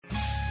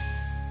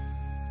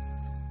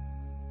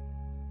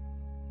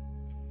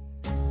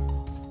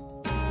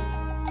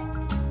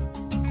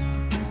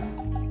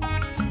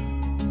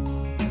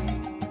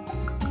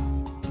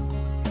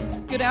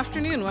Good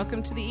afternoon.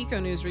 Welcome to the Eco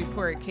News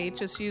Report,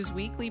 KHSU's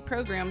weekly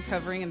program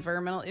covering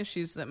environmental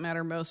issues that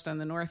matter most on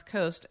the North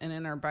Coast and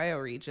in our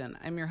bioregion.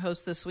 I'm your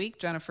host this week,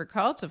 Jennifer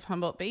Kalt of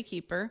Humboldt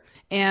Baykeeper,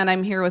 and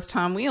I'm here with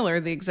Tom Wheeler,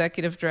 the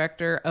Executive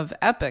Director of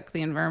EPIC,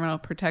 the Environmental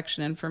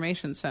Protection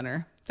Information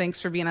Center.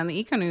 Thanks for being on the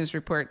Eco News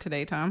Report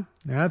today, Tom.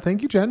 Yeah,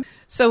 thank you, Jen.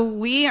 So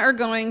we are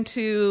going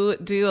to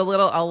do a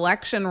little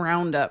election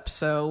roundup.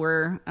 So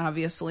we're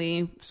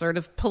obviously sort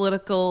of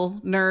political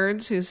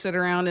nerds who sit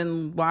around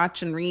and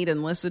watch and read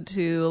and listen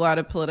to a lot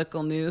of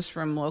political news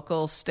from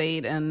local,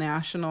 state, and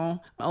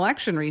national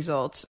election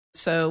results.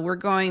 So we're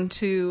going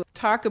to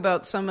talk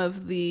about some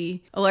of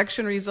the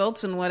election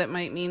results and what it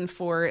might mean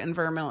for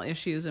environmental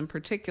issues in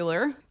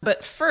particular.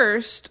 But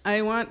first,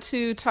 I want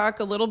to talk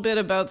a little bit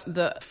about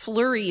the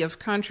flurry of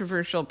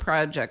controversial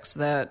projects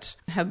that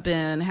have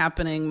been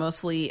happening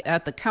mostly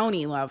at the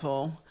county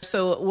level.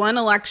 So one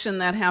election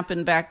that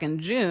happened back in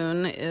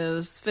June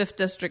is 5th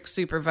District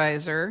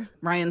Supervisor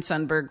Ryan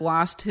Sundberg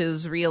lost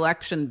his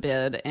re-election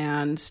bid,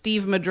 and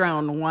Steve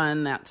Madrone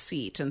won that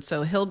seat. And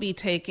so he'll be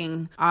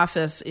taking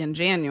office in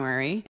January.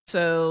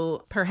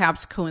 So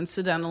perhaps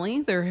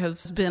coincidentally, there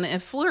has been a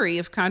flurry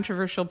of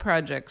controversial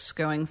projects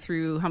going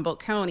through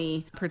Humboldt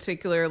County,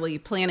 particularly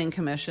Planning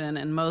Commission,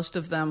 and most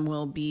of them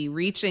will be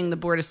reaching the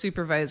Board of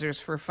Supervisors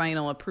for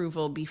final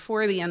approval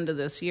before the end of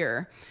this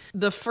year.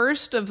 The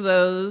first of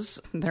those,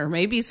 there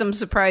may be some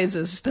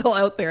surprises still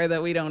out there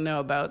that we don't know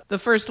about. The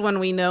first one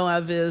we know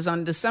of is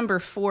on December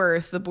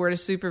 4th, the Board of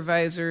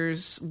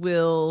Supervisors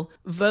will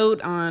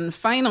vote on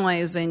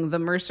finalizing the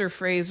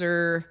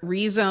Mercer-Fraser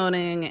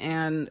rezoning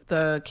and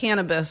the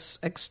cannabis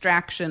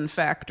extraction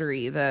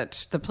factory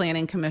that the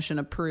Planning Commission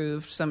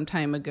approved some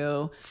time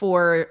ago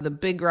for the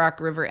Big Rock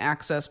River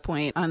access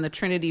point on the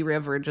Trinity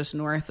River just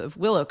north of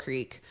Willow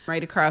Creek,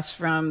 right across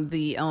from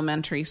the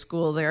elementary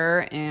school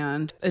there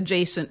and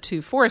adjacent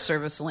to Forest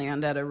Service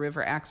land at a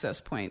river access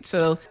point.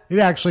 So it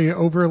actually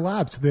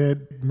overlaps.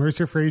 The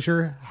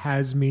Mercer-Fraser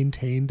has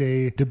maintained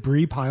a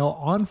debris pile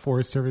on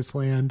Forest Service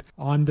land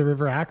on the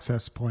river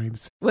access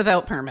points.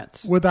 Without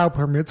permits,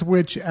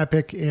 which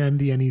EPIC and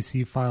the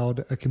NEC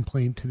filed a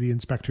complaint to the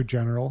Inspector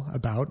General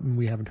about, and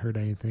we haven't heard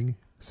anything.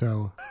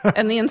 So,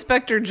 and the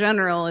Inspector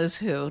General is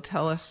who?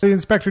 Tell us. The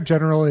Inspector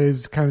General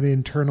is kind of the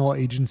internal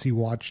agency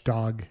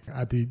watchdog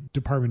at the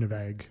Department of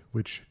Ag,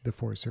 which the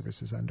Forest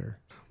Service is under.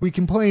 We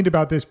complained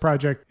about this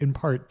project in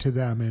part to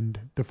them, and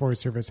the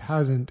Forest Service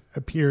hasn't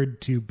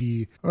appeared to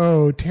be,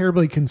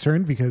 terribly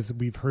concerned because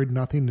we've heard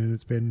nothing and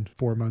it's been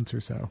 4 months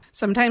or so.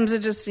 Sometimes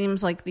it just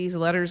seems like these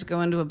letters go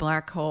into a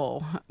black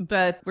hole,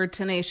 but we're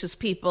tenacious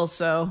people,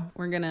 so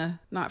we're going to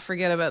not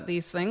forget about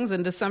these things.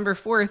 And December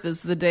 4th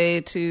is the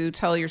day to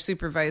tell your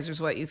supervisors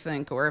what you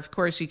think, or of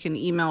course you can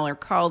email or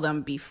call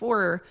them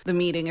before the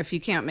meeting if you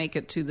can't make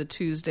it to the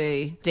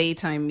Tuesday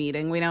daytime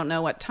meeting. We don't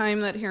know what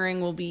time that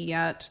hearing will be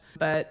yet,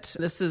 but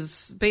this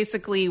is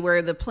basically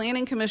where the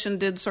Planning Commission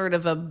did sort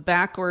of a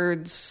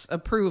backwards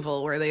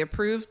approval, where they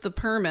approved the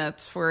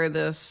permits for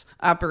this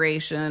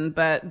operation,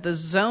 but the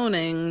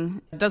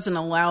zoning doesn't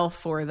allow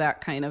for that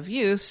kind of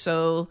use.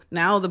 So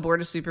now the Board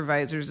of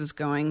Supervisors is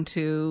going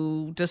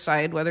to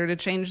decide whether to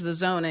change the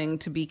zoning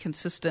to be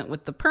consistent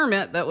with the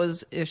permit that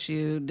was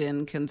issued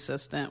and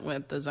consistent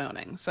with the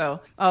zoning.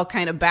 So all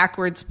kind of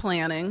backwards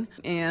planning,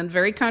 and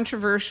very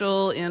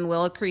controversial in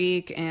Willow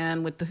Creek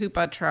and with the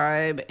Hupa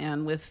tribe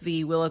and with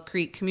the Willow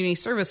Creek Community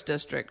Service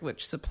District,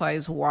 which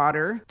supplies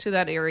water to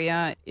that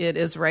area. It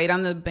is right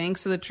on the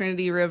banks of the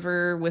Trinity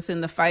River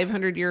within the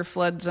 500-year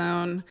flood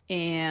zone,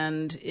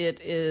 and it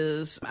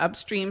is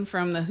upstream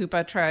from the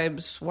Hupa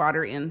tribe's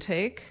water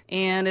intake,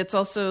 and it's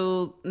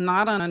also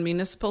not on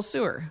municipal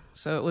sewer,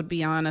 so it would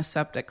be on a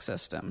septic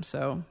system.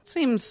 So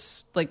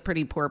seems like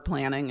pretty poor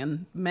planning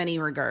in many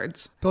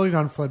regards. Building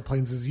on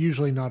floodplains is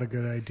usually not a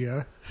good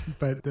idea,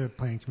 but the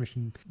Planning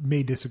Commission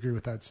may disagree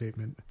with that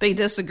statement. They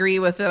disagree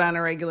with it on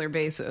a regular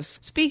basis.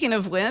 Speaking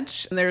of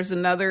which, there's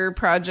another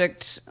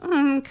project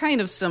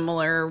kind of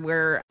similar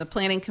where the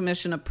Planning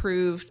Commission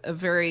approved a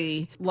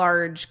very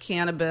large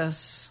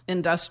cannabis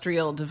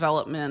industrial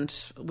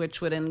development,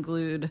 which would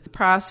include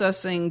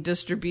processing,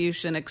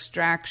 distribution,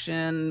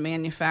 extraction,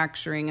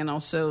 manufacturing, and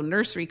also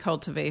nursery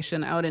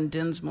cultivation out in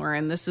Dinsmore.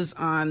 And this is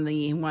on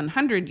the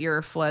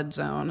 100-year flood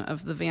zone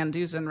of the Van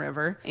Dusen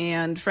River.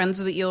 And Friends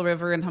of the Eel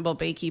River and Humboldt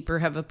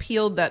Baykeeper have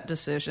appealed that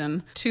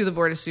decision to the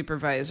Board of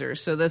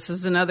Supervisors. So this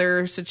is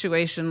another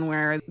situation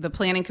where the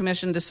Planning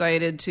Commission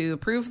decided to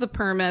approve the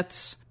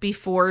permits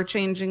before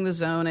changing the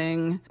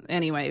zoning.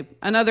 Anyway,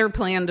 another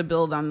plan to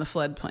build on the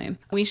floodplain.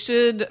 We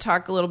should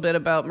talk a little bit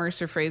about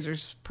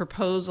Mercer-Fraser's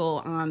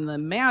proposal on the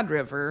Mad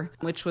River,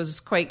 which was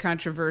quite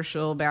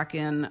controversial back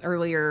in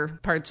earlier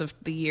parts of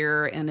the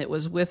year, and it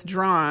was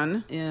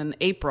withdrawn in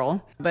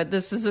April. But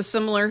this is a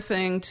similar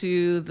thing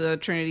to the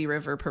Trinity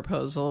River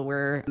proposal,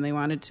 where they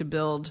wanted to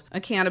build a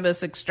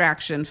cannabis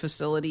extraction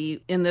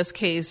facility, in this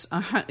case,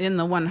 in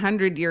the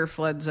 100-year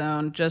flood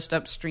zone, just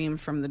upstream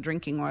from the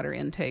drinking water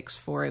intakes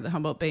for the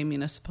Humboldt Bay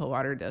Municipal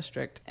Water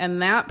District.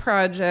 And that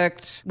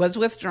project was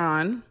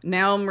withdrawn.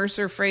 Now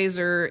Mercer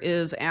Fraser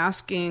is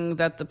asking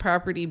that the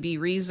property be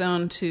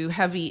rezoned to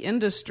heavy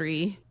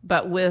industry,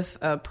 but with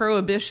a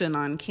prohibition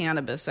on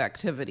cannabis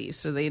activities.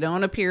 So they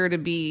don't appear to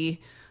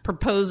be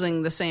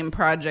proposing the same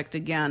project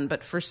again,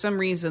 but for some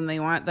reason they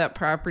want that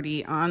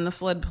property on the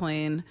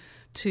floodplain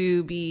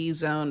to be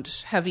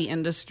zoned heavy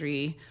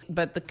industry,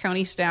 but the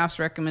county staff's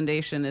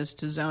recommendation is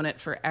to zone it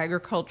for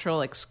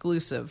agricultural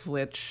exclusive,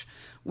 which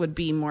would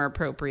be more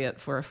appropriate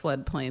for a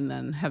floodplain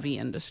than heavy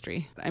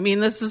industry. I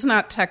mean, this is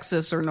not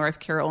Texas or North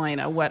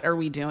Carolina. What are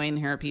we doing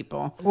here,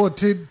 people? Well,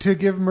 to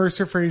give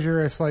Mercer Fraser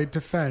a slight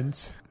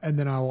defense, and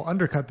then I'll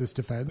undercut this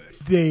defense,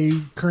 they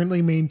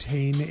currently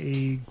maintain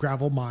a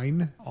gravel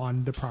mine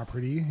on the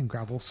property and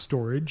gravel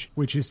storage,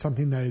 which is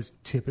something that is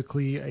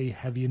typically a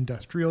heavy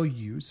industrial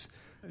use.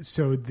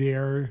 So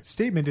their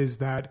statement is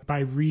that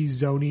by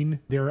rezoning,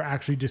 they're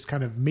actually just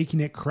kind of making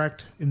it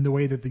correct in the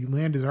way that the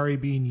land is already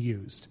being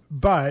used.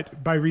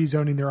 But by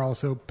rezoning, they're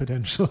also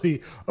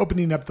potentially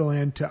opening up the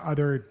land to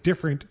other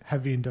different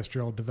heavy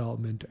industrial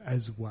development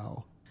as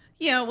well.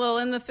 Yeah, well,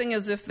 and the thing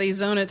is, if they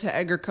zone it to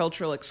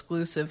agricultural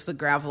exclusive, the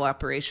gravel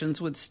operations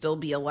would still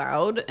be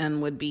allowed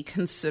and would be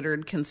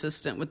considered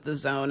consistent with the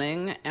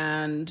zoning.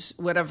 And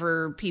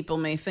whatever people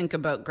may think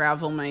about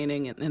gravel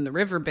mining in the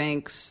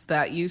riverbanks,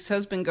 that use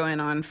has been going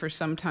on for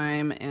some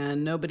time,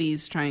 and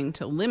nobody's trying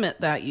to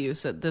limit that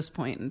use at this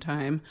point in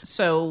time.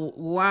 So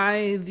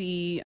why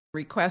the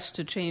request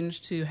to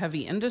change to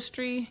heavy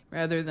industry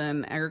rather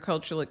than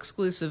agricultural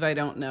exclusive, I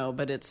don't know,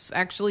 but it's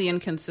actually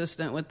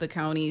inconsistent with the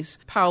county's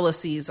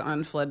policies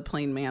on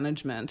floodplain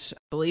management.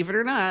 Believe it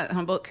or not,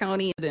 Humboldt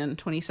County in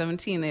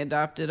 2017, they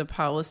adopted a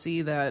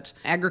policy that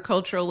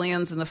agricultural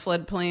lands in the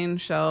floodplain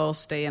shall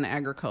stay in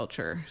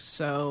agriculture.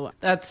 So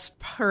that's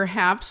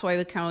perhaps why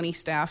the county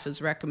staff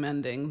is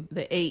recommending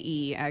the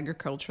AE,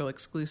 agricultural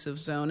exclusive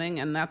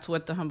zoning, and that's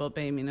what the Humboldt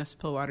Bay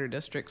Municipal Water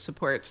District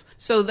supports.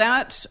 So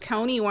that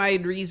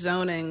countywide rezoning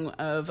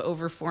of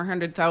over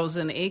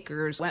 400,000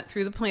 acres went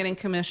through the Planning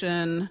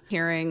Commission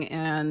hearing,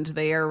 and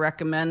they are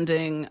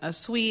recommending a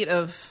suite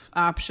of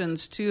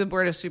options to the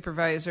Board of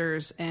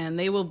Supervisors, and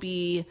they will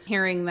be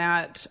hearing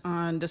that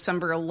on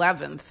December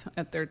 11th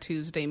at their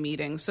Tuesday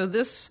meeting. So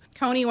this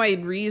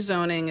countywide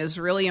rezoning is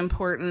really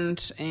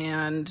important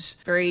and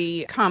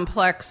very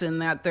complex in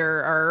that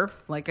there are,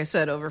 like I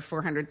said, over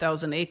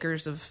 400,000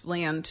 acres of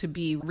land to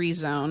be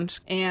rezoned.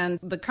 And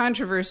the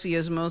controversy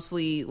is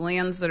mostly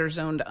lands that are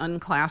zoned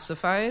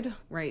unclassified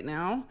right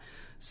now.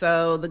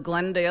 So the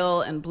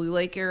Glendale and Blue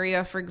Lake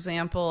area, for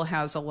example,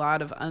 has a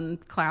lot of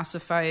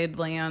unclassified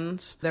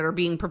lands that are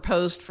being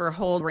proposed for a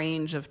whole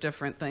range of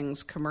different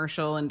things,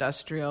 commercial,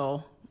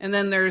 industrial. And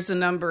then there's a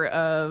number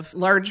of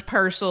large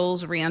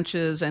parcels,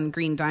 ranches, and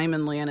green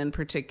diamond land in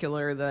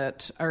particular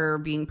that are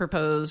being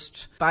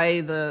proposed by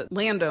the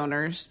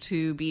landowners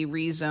to be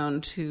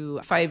rezoned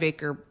to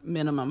 5-acre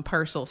minimum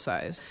parcel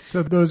size.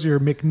 So those are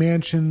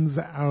McMansions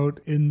out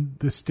in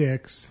the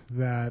sticks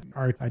that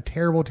are a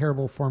terrible,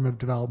 terrible form of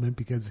development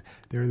because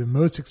they're the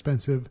most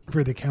expensive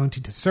for the county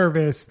to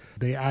service.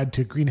 They add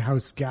to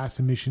greenhouse gas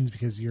emissions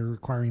because you're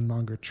requiring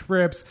longer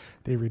trips.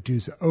 They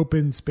reduce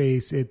open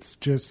space. It's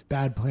just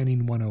bad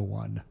planning 101.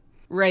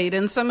 Right,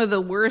 and some of the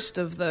worst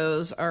of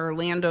those are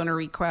landowner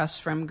requests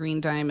from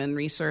Green Diamond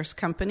Resource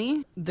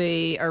Company.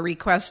 They are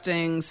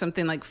requesting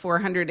something like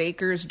 400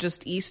 acres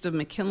just east of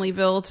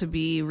McKinleyville to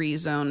be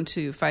rezoned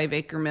to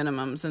 5-acre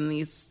minimums, and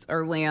these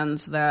are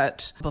lands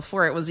that,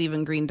 before it was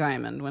even Green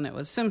Diamond, when it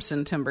was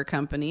Simpson Timber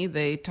Company,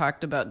 they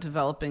talked about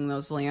developing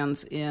those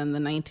lands in the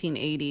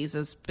 1980s.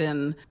 It's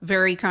been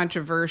very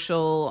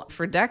controversial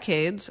for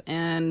decades,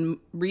 and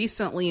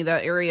recently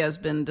that area has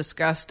been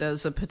discussed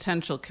as a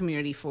potential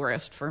community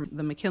forest for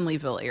the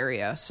McKinleyville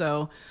area.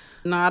 So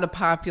not a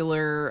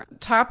popular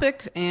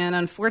topic. And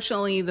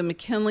unfortunately, the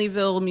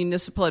McKinleyville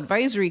Municipal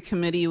Advisory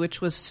Committee,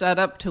 which was set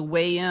up to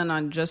weigh in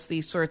on just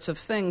these sorts of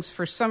things,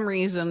 for some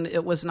reason,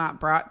 it was not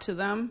brought to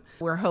them.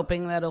 We're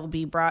hoping that it'll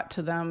be brought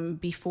to them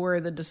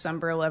before the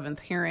December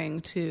 11th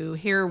hearing to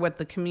hear what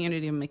the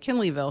community of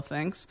McKinleyville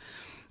thinks.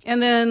 And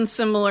then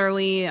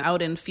similarly,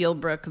 out in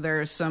Fieldbrook,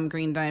 there's some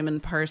Green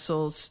Diamond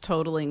parcels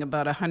totaling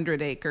about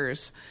 100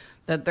 acres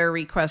that they're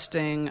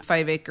requesting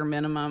 5-acre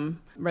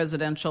minimum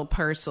residential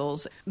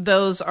parcels.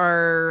 Those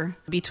are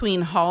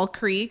between Hall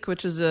Creek,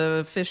 which is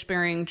a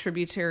fish-bearing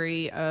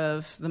tributary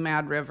of the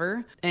Mad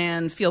River,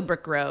 and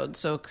Fieldbrook Road,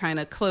 so kind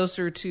of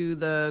closer to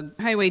the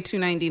Highway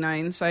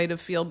 299 side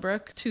of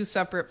Fieldbrook, two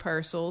separate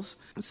parcels.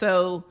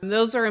 So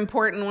those are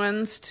important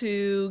ones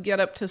to get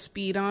up to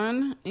speed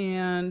on,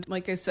 and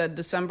like I said,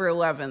 December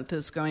 11th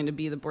is going to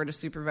be the Board of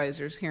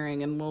Supervisors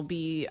hearing, and we'll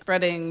be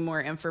spreading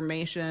more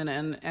information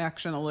and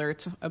action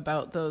alerts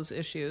about those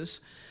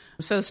issues.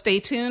 So stay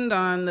tuned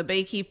on the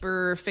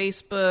Baykeeper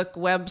Facebook,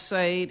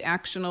 website,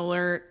 action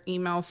alert,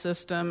 email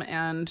system,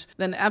 and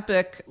then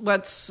Epic.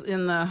 What's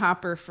in the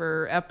hopper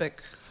for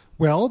Epic?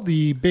 Well,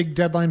 the big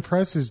deadline for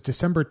us is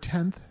December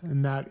 10th,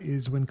 and that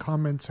is when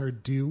comments are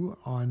due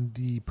on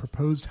the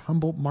proposed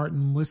Humboldt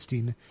martin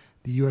listing.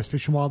 The U.S.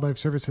 Fish and Wildlife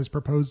Service has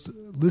proposed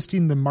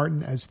listing the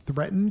martin as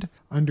threatened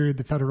under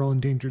the Federal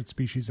Endangered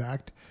Species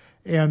Act.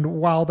 And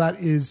while that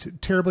is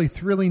terribly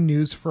thrilling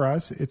news for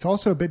us, it's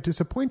also a bit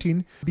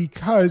disappointing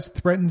because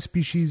threatened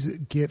species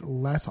get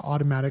less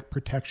automatic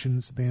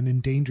protections than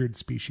endangered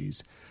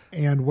species.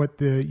 And what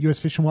the U.S.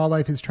 Fish and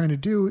Wildlife is trying to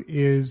do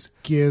is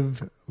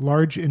give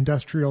large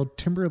industrial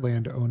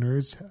timberland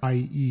owners,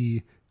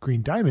 i.e.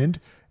 Green Diamond,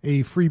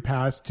 a free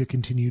pass to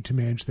continue to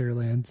manage their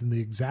lands in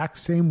the exact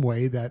same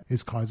way that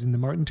is causing the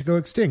marten to go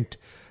extinct.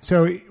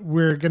 So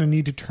we're going to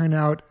need to turn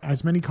out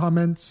as many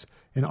comments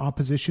in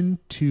opposition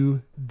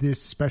to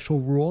this special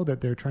rule that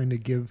they're trying to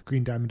give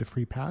Green Diamond a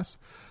free pass.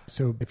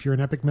 So if you're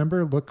an Epic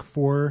member, look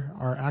for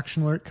our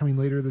action alert coming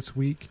later this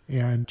week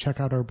and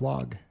check out our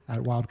blog at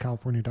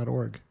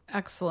wildcalifornia.org.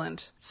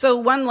 Excellent. So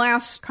one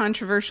last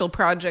controversial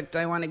project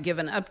I want to give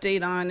an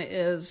update on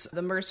is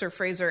the Mercer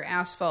Fraser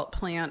asphalt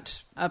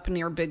plant up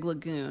near Big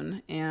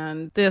Lagoon.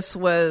 And this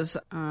was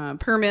a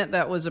permit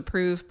that was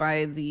approved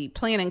by the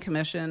Planning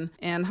Commission,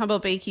 and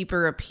Humboldt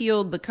Baykeeper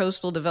appealed the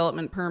coastal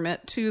development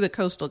permit to the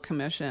Coastal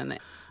Commission.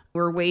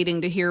 We're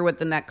waiting to hear what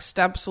the next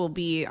steps will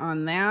be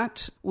on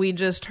that. We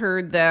just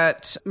heard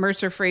that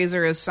Mercer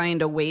Fraser has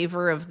signed a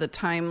waiver of the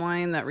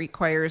timeline that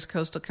requires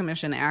Coastal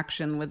Commission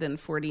action within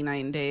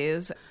 49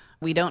 days.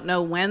 We don't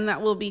know when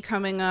that will be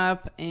coming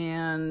up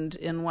and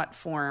in what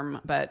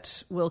form,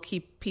 but we'll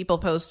keep people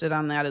posted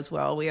on that as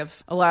well. We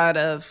have a lot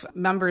of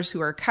members who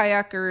are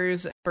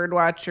kayakers,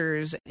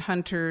 birdwatchers,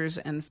 hunters,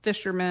 and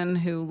fishermen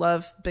who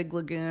love Big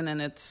Lagoon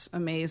and its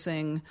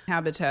amazing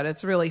habitat.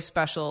 It's a really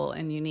special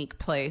and unique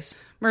place.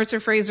 Mercer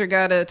Fraser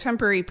got a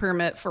temporary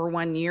permit for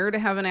 1 year to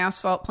have an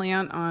asphalt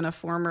plant on a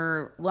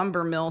former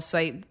lumber mill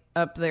site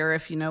up there,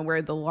 if you know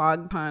where the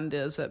log pond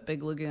is at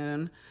Big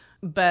Lagoon.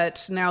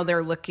 But now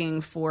they're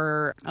looking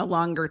for a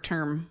longer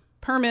term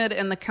permit,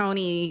 and the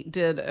county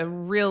did a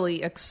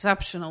really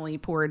exceptionally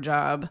poor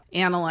job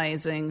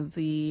analyzing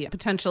the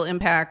potential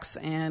impacts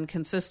and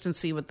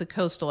consistency with the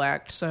Coastal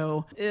Act.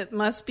 So it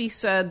must be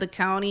said the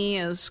county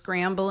is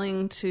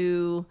scrambling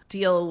to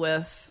deal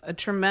with a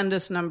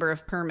tremendous number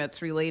of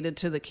permits related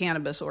to the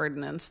cannabis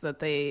ordinance that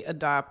they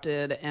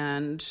adopted,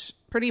 and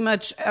pretty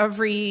much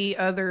every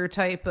other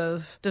type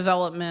of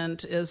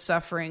development is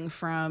suffering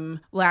from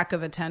lack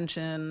of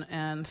attention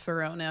and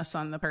thoroughness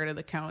on the part of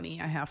the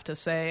county, I have to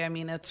say. I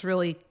mean, it's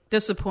really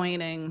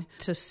disappointing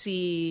to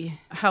see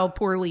how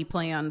poorly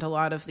planned a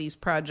lot of these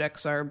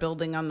projects are,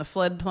 building on the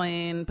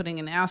floodplain, putting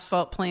an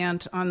asphalt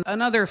plant on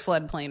another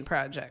floodplain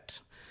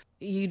project.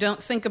 You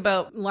don't think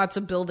about lots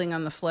of building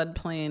on the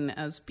floodplain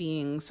as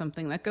being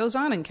something that goes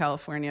on in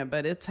California,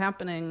 but it's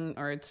happening,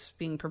 or it's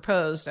being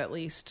proposed at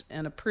least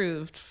and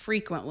approved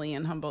frequently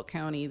in Humboldt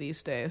County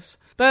these days.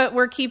 But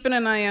we're keeping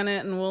an eye on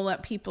it, and we'll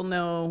let people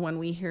know when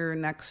we hear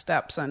next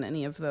steps on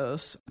any of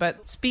those.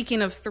 But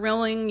speaking of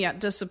thrilling yet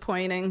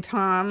disappointing,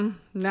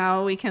 Tom,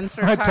 now we can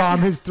start talking.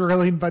 Tom is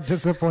thrilling but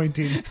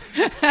disappointing.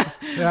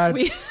 Yeah,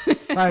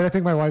 I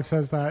think my wife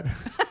says that.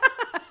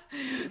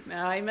 No,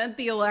 I meant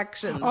the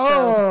election.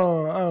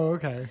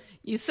 Okay.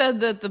 You said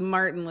that the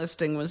marten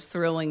listing was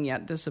thrilling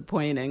yet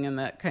disappointing, and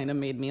that kind of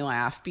made me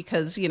laugh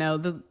because, you know,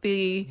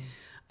 the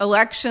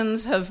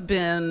elections have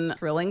been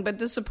thrilling but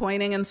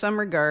disappointing in some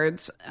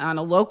regards. On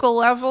a local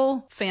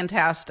level,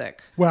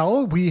 fantastic.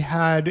 Well, we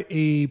had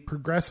a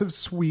progressive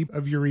sweep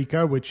of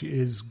Eureka, which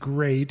is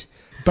great,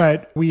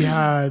 but we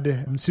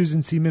had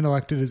Susan Seaman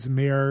elected as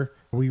mayor.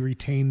 We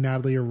retained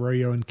Natalie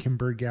Arroyo and Kim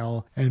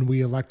Burgell, and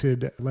we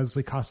elected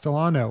Leslie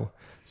Castellano.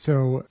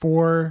 So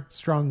 4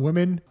 strong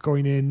women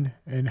going in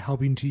and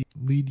helping to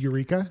lead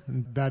Eureka.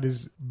 And that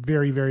is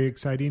very, very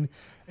exciting.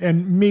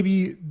 And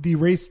maybe the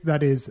race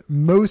that is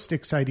most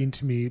exciting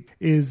to me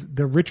is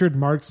the Richard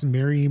Marks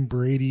Marion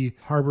Brady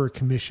Harbor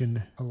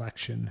Commission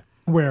election,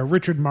 where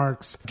Richard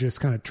Marks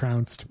just kind of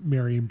trounced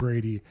Marion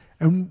Brady.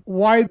 And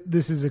why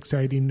this is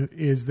exciting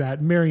is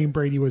that Marion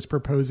Brady was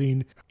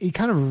proposing a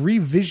kind of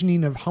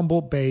revisioning of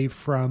Humboldt Bay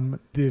from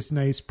this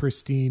nice,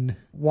 pristine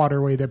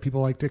waterway that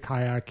people like to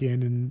kayak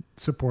in and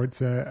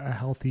supports a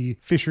healthy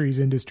fisheries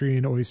industry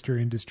and oyster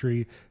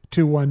industry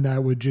to one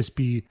that would just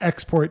be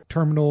export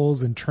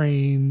terminals and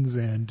trains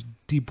and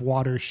deep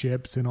water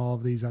ships and all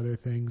of these other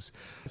things.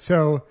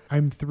 So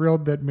I'm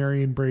thrilled that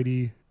Marion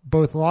Brady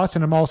both lost,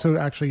 and I'm also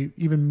actually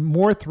even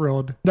more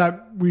thrilled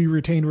that we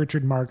retained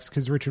Richard Marks,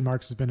 because Richard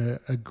Marks has been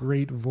a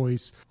great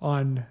voice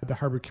on the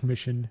Harbor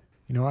Commission.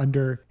 You know,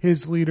 under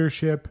his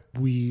leadership,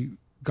 we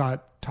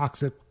got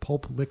toxic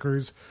pulp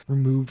liquors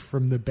removed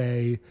from the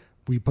bay.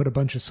 We put a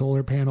bunch of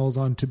solar panels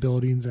onto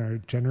buildings and are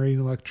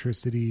generating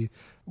electricity.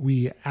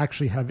 We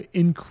actually have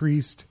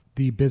increased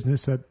the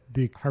business that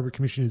the Harbor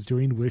Commission is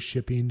doing with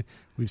shipping.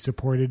 We've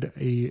supported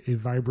a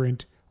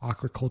vibrant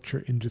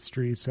aquaculture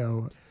industry.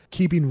 So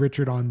keeping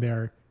Richard on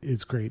there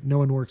is great. No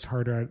one works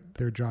harder at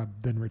their job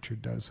than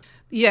Richard does.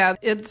 Yeah,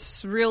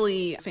 it's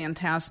really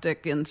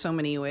fantastic in so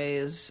many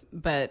ways.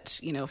 But,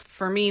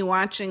 for me,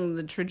 watching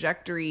the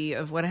trajectory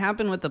of what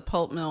happened with the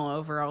pulp mill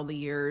over all the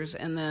years,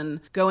 and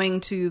then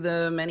going to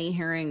the many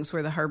hearings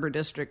where the Harbor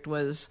District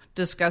was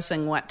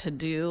discussing what to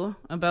do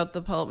about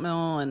the pulp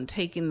mill and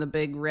taking the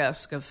big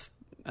risk of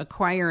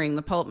acquiring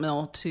the pulp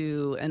mill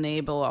to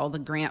enable all the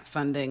grant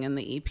funding and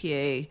the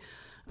EPA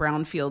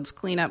brownfields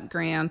cleanup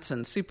grants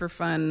and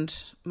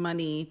Superfund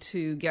money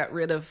to get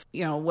rid of,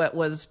 what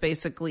was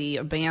basically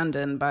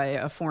abandoned by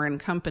a foreign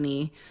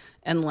company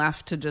and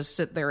left to just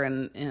sit there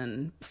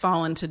and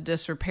fall into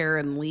disrepair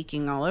and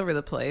leaking all over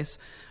the place.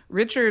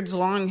 Richard's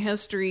long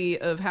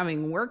history of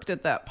having worked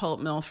at that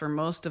pulp mill for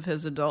most of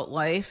his adult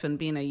life and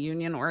being a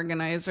union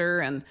organizer.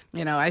 And,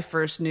 I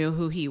first knew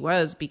who he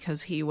was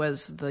because he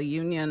was the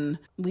union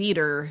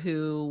leader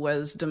who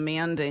was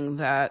demanding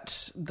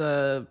that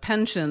the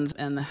pensions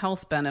and the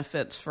health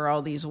benefits for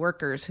all these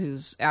workers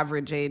whose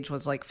average age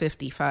was like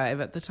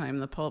 55 at the time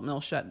the pulp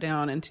mill shut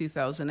down in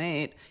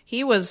 2008.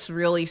 He was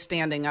really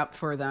standing up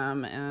for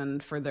them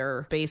and for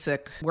their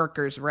basic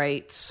workers'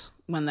 rights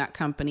when that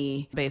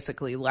company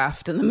basically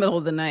left in the middle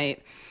of the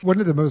night. One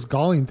of the most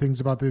galling things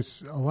about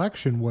this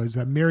election was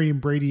that Marion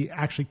Brady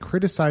actually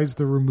criticized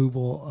the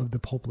removal of the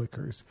pulp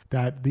liquors,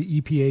 that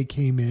the EPA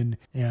came in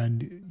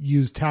and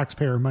used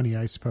taxpayer money,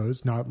 I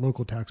suppose, not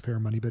local taxpayer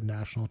money, but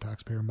national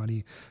taxpayer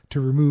money to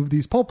remove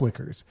these pulp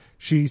liquors.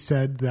 She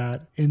said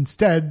that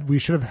instead we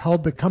should have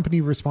held the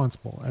company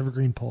responsible,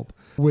 Evergreen Pulp,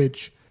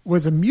 which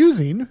was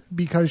amusing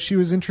because she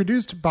was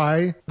introduced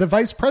by the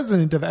vice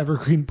president of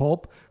Evergreen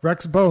Pulp,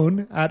 Rex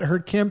Bone, at her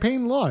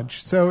campaign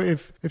launch. So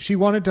if she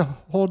wanted to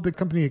hold the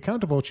company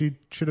accountable, she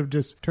should have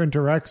just turned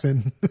to Rex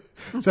and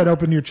said,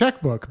 open your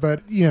checkbook.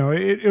 But,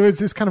 it was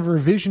this kind of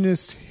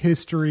revisionist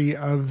history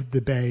of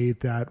the Bay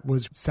that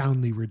was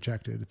soundly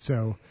rejected.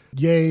 So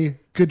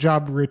yay, good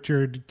job,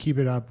 Richard. Keep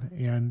it up.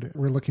 And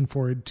we're looking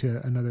forward to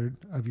another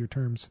of your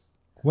terms.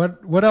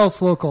 What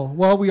else local?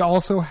 Well, we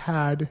also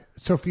had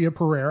Sophia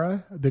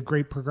Pereira, the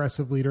great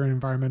progressive leader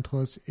and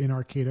environmentalist in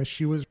Arcata.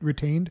 She was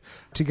retained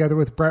together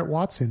with Brett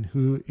Watson,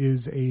 who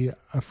is a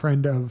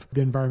friend of the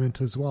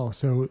environment as well.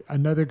 So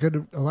another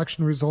good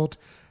election result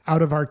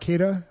out of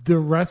Arcata. The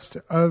rest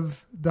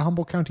of the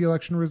Humboldt County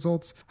election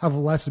results have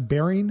less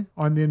bearing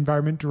on the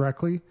environment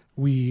directly.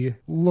 We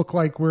look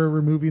like we're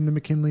removing the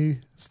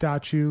McKinley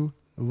statue.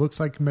 It looks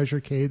like Measure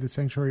K, the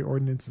sanctuary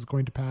ordinance, is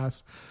going to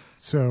pass.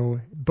 So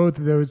both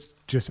of those,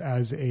 just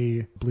as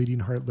a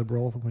bleeding heart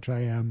liberal, which I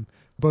am,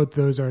 both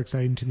those are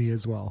exciting to me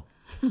as well.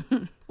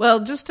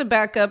 Well, just to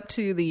back up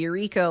to the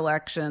Eureka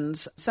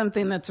elections,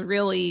 something that's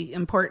really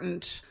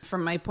important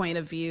from my point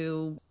of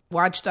view,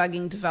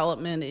 watchdogging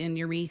development in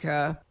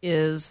Eureka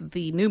is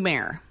the new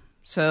mayor.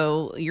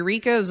 So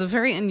Eureka is a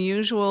very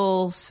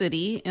unusual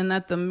city in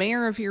that the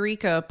mayor of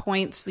Eureka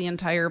appoints the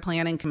entire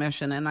planning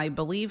commission and I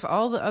believe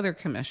all the other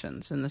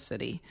commissions in the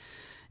city.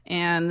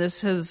 And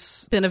this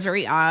has been a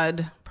very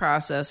odd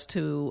process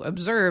to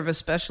observe,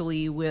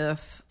 especially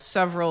with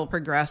several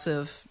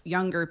progressive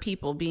younger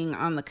people being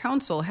on the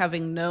council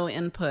having no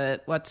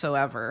input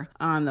whatsoever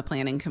on the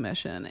planning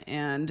commission.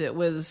 And it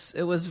was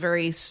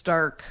very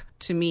stark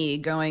to me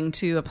going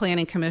to a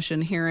planning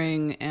commission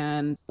hearing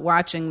and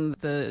watching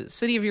the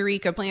City of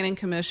Eureka Planning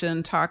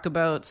Commission talk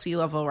about sea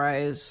level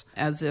rise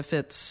as if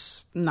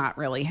it's not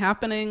really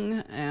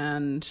happening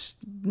and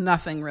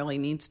nothing really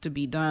needs to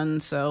be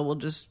done. So we'll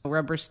just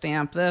rubber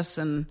stamp this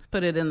and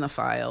put it in the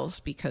files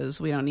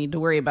because we don't need to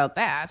worry about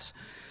that.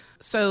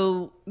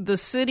 So the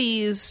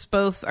cities,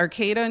 both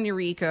Arcata and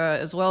Eureka,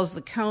 as well as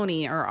the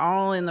county, are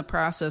all in the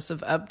process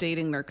of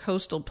updating their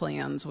coastal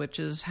plans, which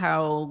is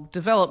how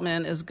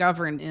development is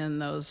governed in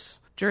those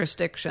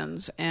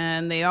jurisdictions.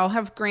 And they all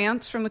have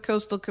grants from the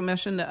Coastal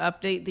Commission to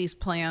update these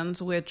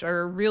plans, which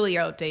are really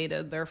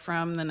outdated. They're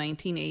from the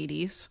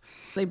 1980s.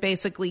 They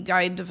basically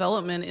guide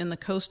development in the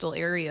coastal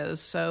areas.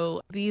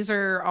 So these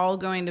are all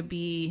going to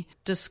be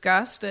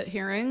discussed at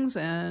hearings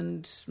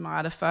and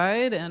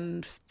modified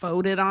and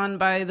voted on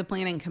by the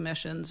planning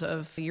commissions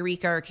of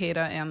Eureka,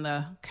 Arcata, and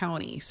the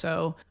county.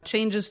 So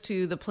changes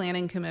to the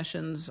planning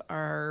commissions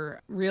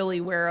are really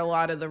where a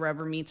lot of the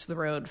rubber meets the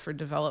road for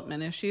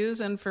development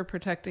issues and for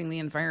protecting the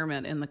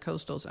environment in the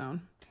coastal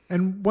zone.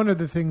 And one of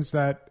the things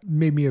that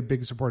made me a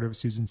big supporter of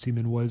Susan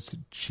Seaman was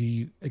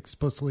she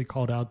explicitly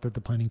called out that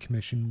the Planning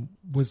Commission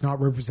was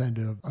not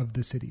representative of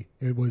the city.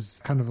 It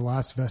was kind of the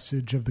last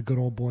vestige of the good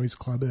old boys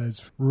club that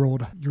has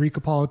ruled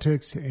Eureka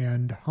politics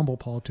and Humboldt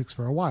politics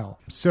for a while.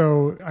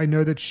 So I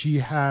know that she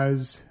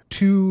has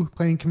 2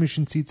 planning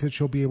commission seats that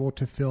she'll be able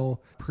to fill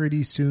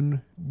pretty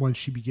soon once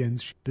she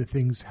begins. The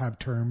things have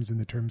terms and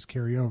the terms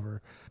carry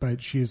over.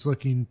 But she is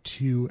looking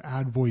to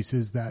add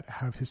voices that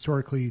have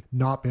historically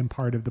not been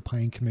part of the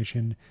planning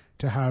commission,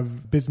 to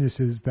have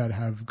businesses that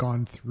have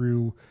gone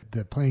through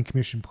the planning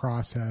commission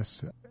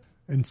process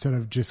instead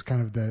of just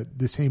kind of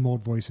the same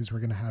old voices. We're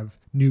going to have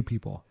new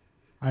people.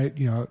 I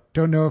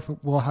don't know if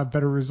we'll have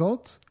better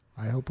results.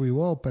 I hope we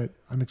will, but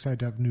I'm excited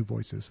to have new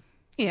voices.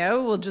 Yeah,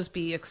 it will just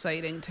be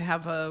exciting to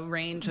have a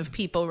range of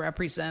people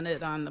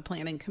represented on the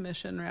Planning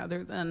Commission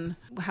rather than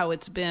how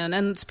it's been.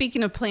 And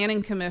speaking of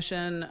Planning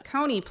Commission,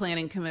 County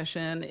Planning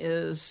Commission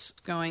is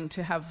going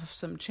to have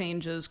some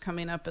changes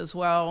coming up as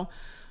well.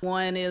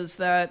 One is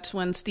that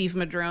when Steve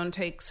Madrone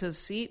takes his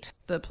seat,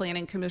 the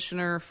planning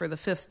commissioner for the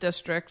 5th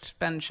District,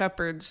 Ben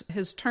Shepherd's,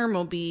 his term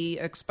will be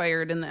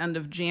expired in the end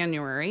of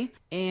January.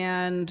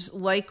 And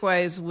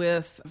likewise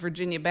with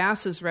Virginia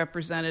Bass's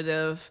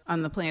representative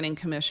on the planning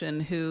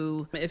commission,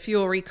 who, if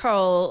you'll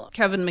recall,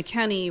 Kevin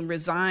McKinney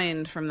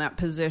resigned from that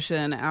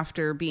position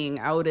after being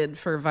outed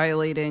for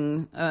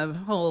violating a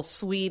whole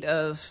suite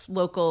of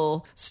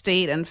local,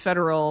 state, and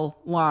federal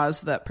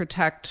laws that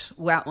protect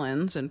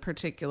wetlands in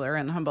particular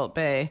in Humboldt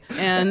Bay.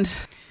 And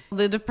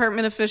the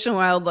Department of Fish and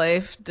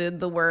Wildlife did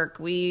the work.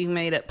 We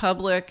made it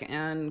public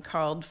and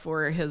called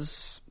for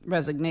his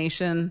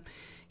resignation.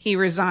 He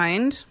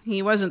resigned.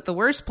 He wasn't the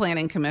worst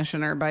planning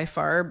commissioner by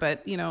far,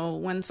 but,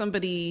 when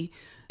somebody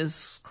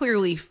is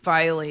clearly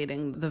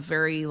violating the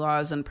very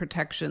laws and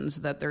protections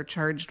that they're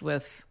charged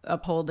with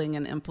upholding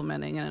and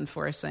implementing and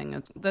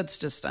enforcing, that's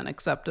just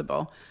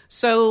unacceptable.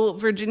 So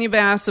Virginia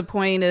Bass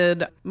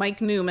appointed Mike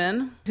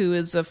Newman, who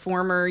is a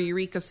former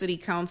Eureka City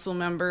Council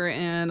member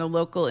and a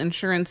local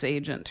insurance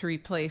agent, to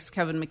replace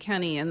Kevin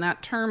McKinney, and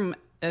that term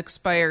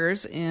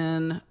expires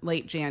in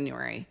late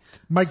January.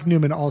 Mike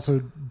Newman also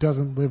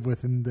doesn't live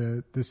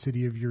within the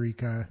city of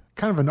Eureka.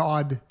 Kind of an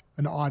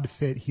odd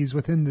fit. He's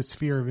within the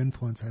sphere of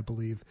influence, I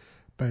believe,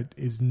 but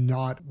is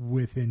not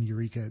within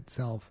Eureka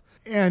itself.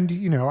 And,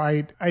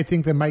 I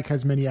think that Mike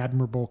has many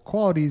admirable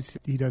qualities.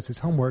 He does his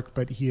homework,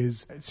 but he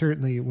is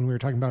certainly, when we were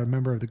talking about a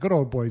member of the Good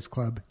Old Boys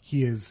Club,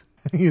 he is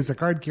a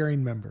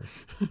card-carrying member.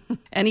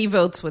 And he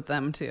votes with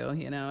them, too.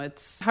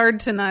 It's hard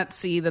to not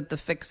see that the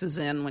fix is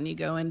in when you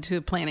go into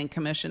a planning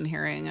commission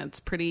hearing. It's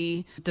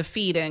pretty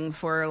defeating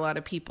for a lot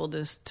of people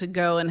to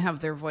go and have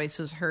their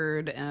voices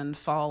heard and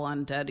fall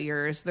on dead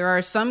ears. There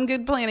are some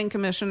good planning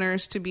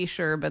commissioners, to be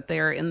sure, but they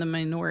are in the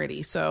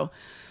minority. So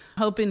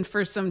hoping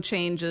for some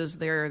changes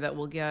there that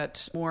will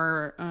get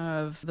more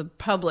of the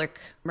public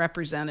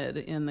represented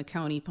in the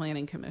county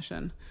planning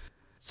commission.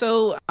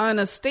 So on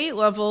a state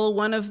level,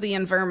 one of the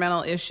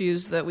environmental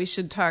issues that we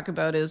should talk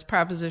about is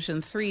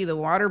Proposition 3, the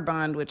water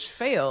bond, which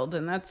failed.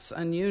 And that's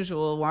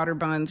unusual. Water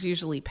bonds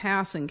usually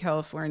pass in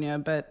California,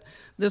 but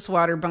this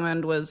water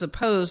bond was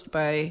opposed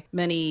by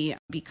many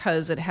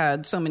because it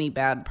had so many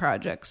bad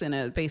projects in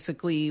it.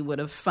 Basically would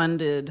have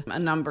funded a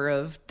number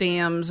of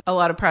dams, a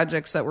lot of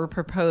projects that were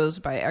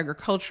proposed by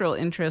agricultural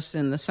interests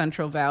in the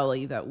Central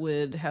Valley that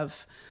would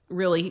have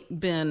really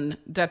been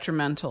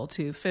detrimental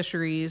to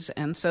fisheries.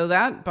 And so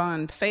that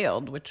bond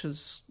failed, which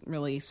was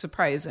really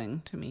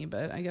surprising to me.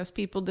 But I guess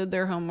people did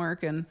their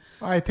homework. And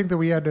I think that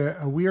we had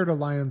a weird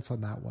alliance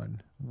on that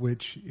one,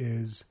 which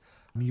is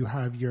you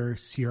have your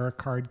Sierra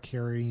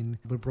card-carrying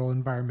liberal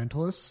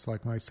environmentalists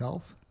like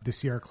myself. The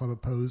Sierra Club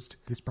opposed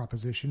this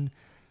proposition.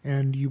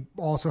 And you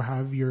also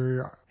have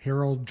your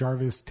Harold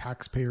Jarvis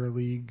Taxpayer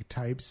League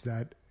types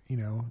that,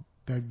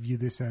 that view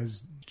this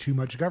as too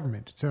much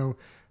government. So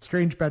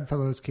strange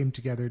bedfellows came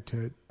together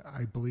to,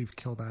 I believe,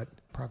 kill that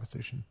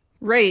proposition.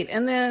 Right.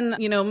 And then,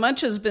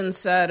 much has been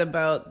said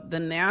about the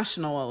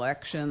national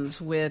elections,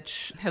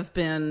 which have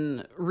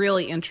been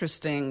really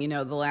interesting.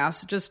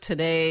 Just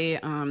today,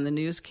 the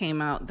news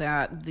came out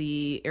that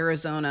the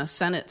Arizona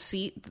Senate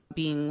seat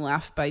being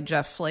left by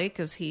Jeff Flake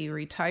as he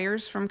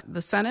retires from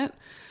the Senate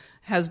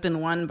has been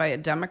won by a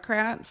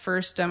Democrat,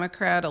 first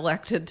Democrat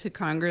elected to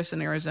Congress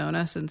in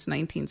Arizona since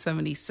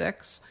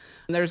 1976.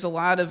 There's a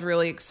lot of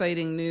really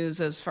exciting news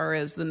as far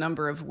as the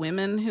number of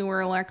women who were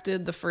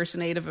elected, the first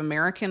Native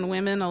American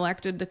women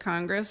elected to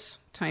Congress,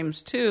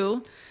 times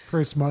 2.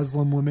 First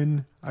Muslim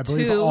women, I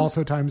believe,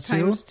 also times 2.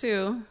 Times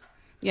 2.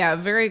 Yeah,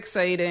 very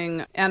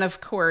exciting. And of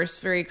course,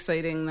 very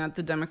exciting that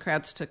the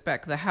Democrats took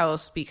back the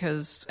House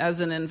because as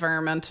an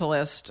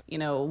environmentalist,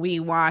 we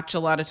watch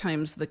a lot of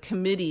times the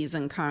committees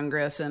in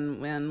Congress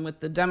and with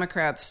the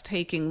Democrats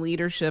taking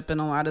leadership in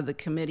a lot of the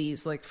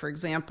committees, like, for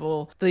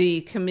example,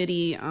 the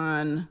Committee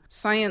on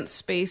Science,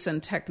 Space,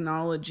 and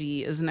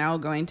Technology is now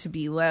going to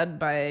be led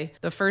by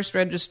the first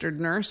registered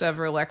nurse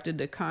ever elected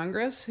to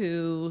Congress,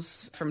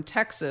 who's from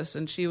Texas,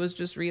 and she was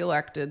just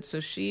reelected. So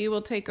she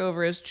will take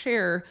over as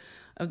chair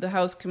of the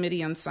House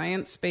Committee on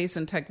Science, Space,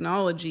 and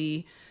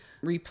Technology,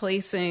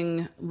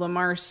 replacing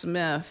Lamar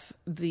Smith,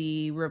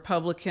 the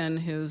Republican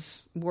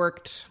who's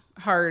worked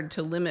hard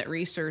to limit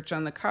research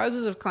on the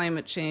causes of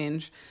climate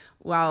change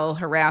while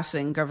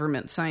harassing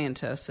government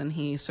scientists. And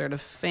he sort of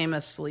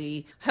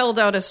famously held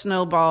out a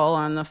snowball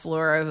on the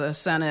floor of the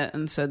Senate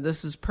and said,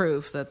 this is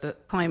proof that the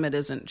climate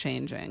isn't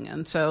changing.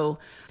 And so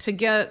to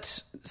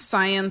get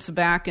science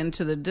back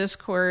into the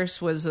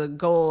discourse was a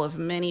goal of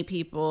many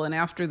people. And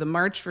after the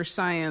March for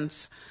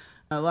Science,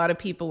 A lot of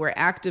people were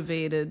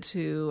activated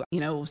to,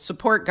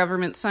 support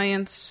government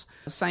science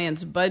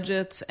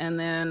budgets, and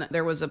then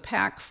there was a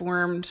PAC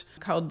formed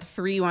called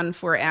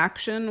 314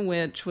 Action,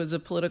 which was a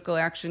political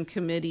action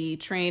committee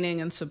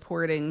training and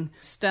supporting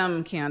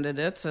STEM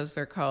candidates, as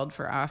they're called,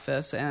 for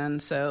office.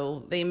 And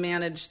so they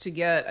managed to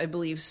get, I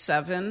believe,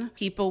 7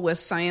 people with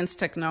science,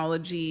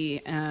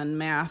 technology, and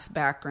math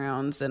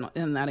backgrounds,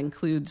 and that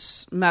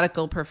includes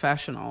medical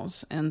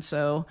professionals. And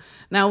so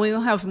now we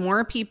will have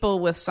more people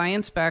with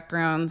science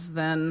backgrounds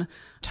than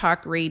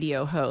talk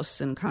radio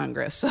hosts in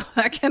Congress. So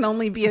that can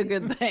only be a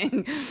good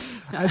thing.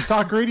 As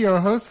talk radio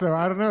hosts, though,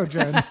 I don't know,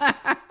 Jen.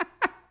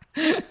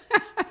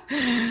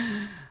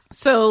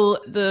 So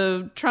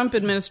the Trump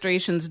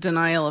administration's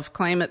denial of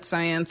climate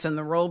science and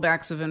the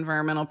rollbacks of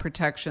environmental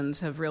protections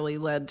have really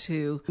led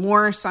to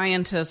more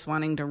scientists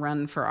wanting to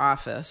run for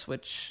office,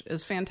 which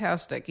is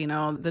fantastic.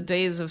 The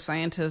days of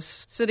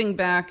scientists sitting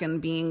back and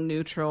being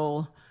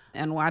neutral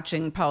and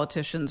watching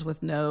politicians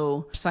with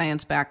no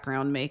science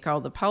background make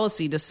all the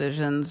policy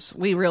decisions,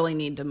 we really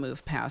need to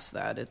move past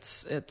that.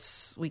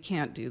 We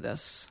can't do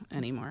this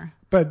anymore.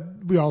 But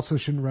we also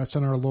shouldn't rest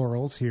on our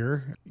laurels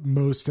here.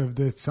 Most of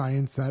the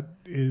science that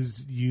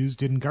is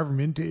used in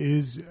government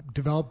is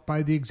developed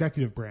by the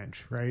executive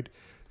branch, right?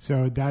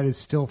 So that is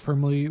still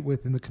firmly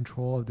within the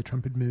control of the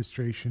Trump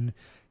administration.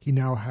 He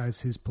now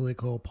has his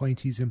political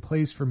appointees in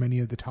place for many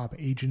of the top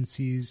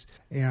agencies,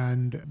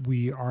 and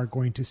we are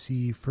going to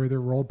see further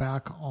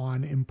rollback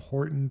on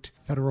important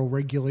federal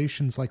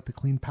regulations like the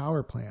Clean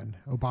Power Plan,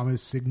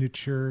 Obama's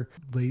signature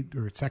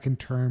second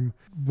term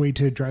way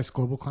to address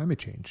global climate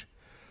change.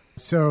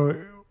 So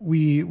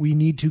we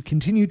need to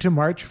continue to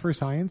march for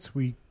science.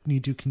 We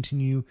need to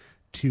continue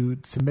to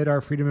submit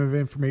our Freedom of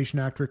Information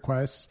Act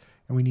requests,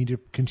 and we need to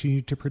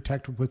continue to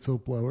protect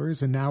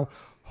whistleblowers. And now,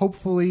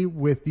 hopefully,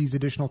 with these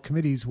additional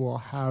committees, we'll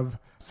have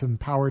some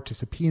power to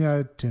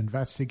subpoena, to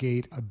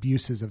investigate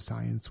abuses of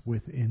science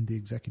within the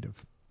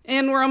executive.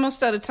 And we're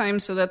almost out of time,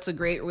 so that's a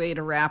great way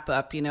to wrap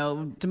up.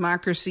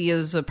 Democracy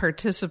is a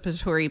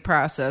participatory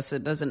process.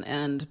 It doesn't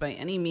end by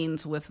any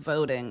means with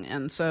voting.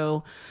 And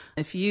so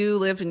if you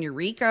live in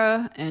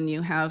Eureka and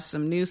you have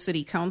some new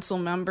city council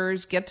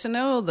members, get to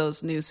know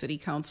those new city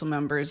council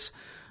members.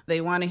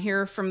 They want to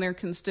hear from their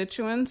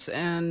constituents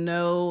and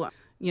know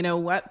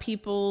what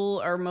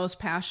people are most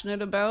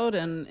passionate about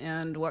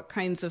and what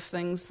kinds of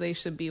things they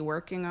should be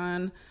working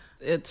on.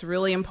 It's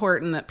really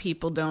important that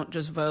people don't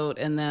just vote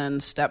and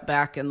then step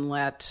back and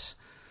let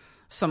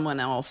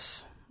someone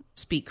else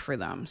speak for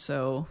them.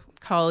 So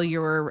call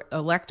your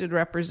elected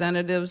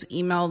representatives,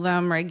 email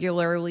them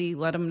regularly,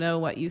 let them know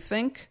what you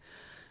think.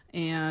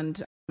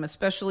 And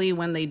especially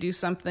when they do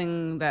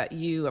something that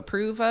you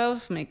approve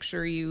of, make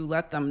sure you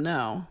let them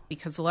know.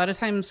 Because a lot of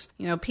times,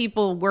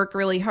 people work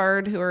really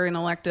hard who are in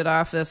elected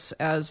office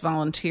as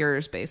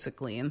volunteers,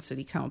 basically, in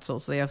city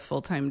councils. They have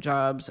full-time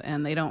jobs,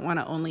 and they don't want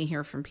to only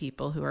hear from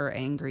people who are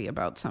angry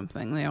about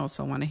something. They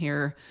also want to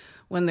hear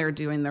when they're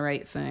doing the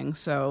right thing.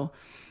 So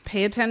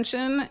pay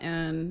attention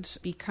and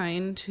be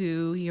kind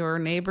to your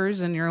neighbors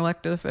and your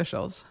elected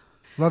officials.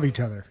 Love each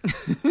other.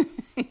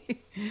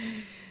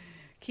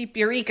 Keep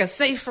Eureka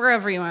safe for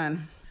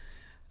everyone.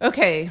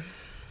 Okay.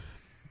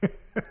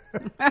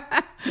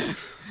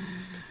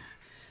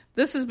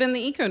 This has been the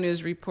Eco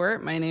News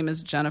Report. My name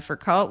is Jennifer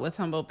Kalt with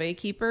Humboldt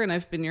Baykeeper, and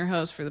I've been your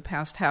host for the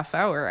past half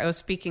hour. I was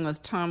speaking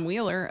with Tom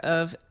Wheeler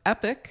of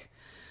EPIC,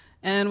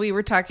 and we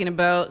were talking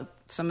about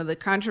some of the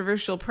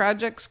controversial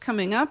projects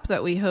coming up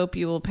that we hope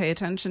you will pay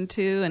attention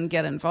to and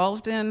get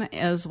involved in,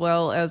 as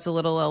well as a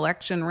little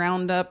election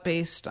roundup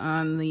based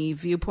on the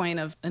viewpoint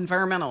of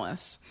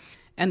environmentalists.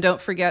 And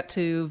don't forget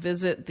to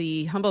visit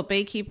the Humboldt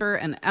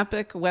Baykeeper and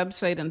EPIC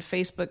website and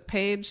Facebook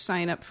page.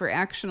 Sign up for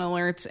action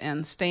alerts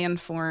and stay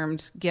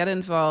informed. Get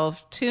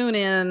involved. Tune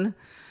in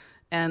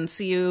and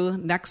see you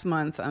next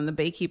month on the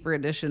Baykeeper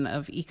edition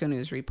of Eco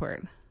News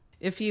Report.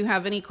 If you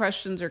have any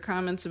questions or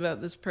comments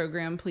about this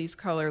program, please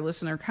call our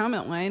listener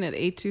comment line at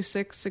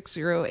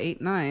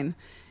 826-6089.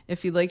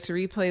 If you'd like to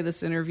replay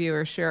this interview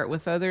or share it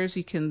with others,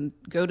 you can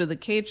go to the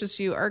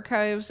KHSU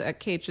archives at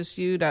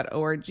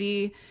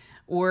khsu.org.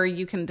 Or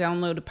you can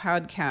download a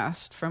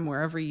podcast from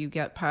wherever you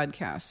get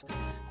podcasts.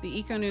 The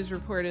Eco News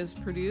Report is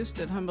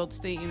produced at Humboldt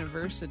State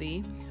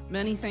University.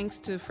 Many thanks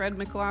to Fred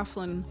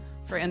McLaughlin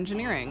for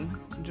engineering.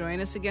 Join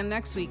us again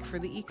next week for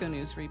the Eco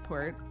News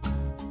Report.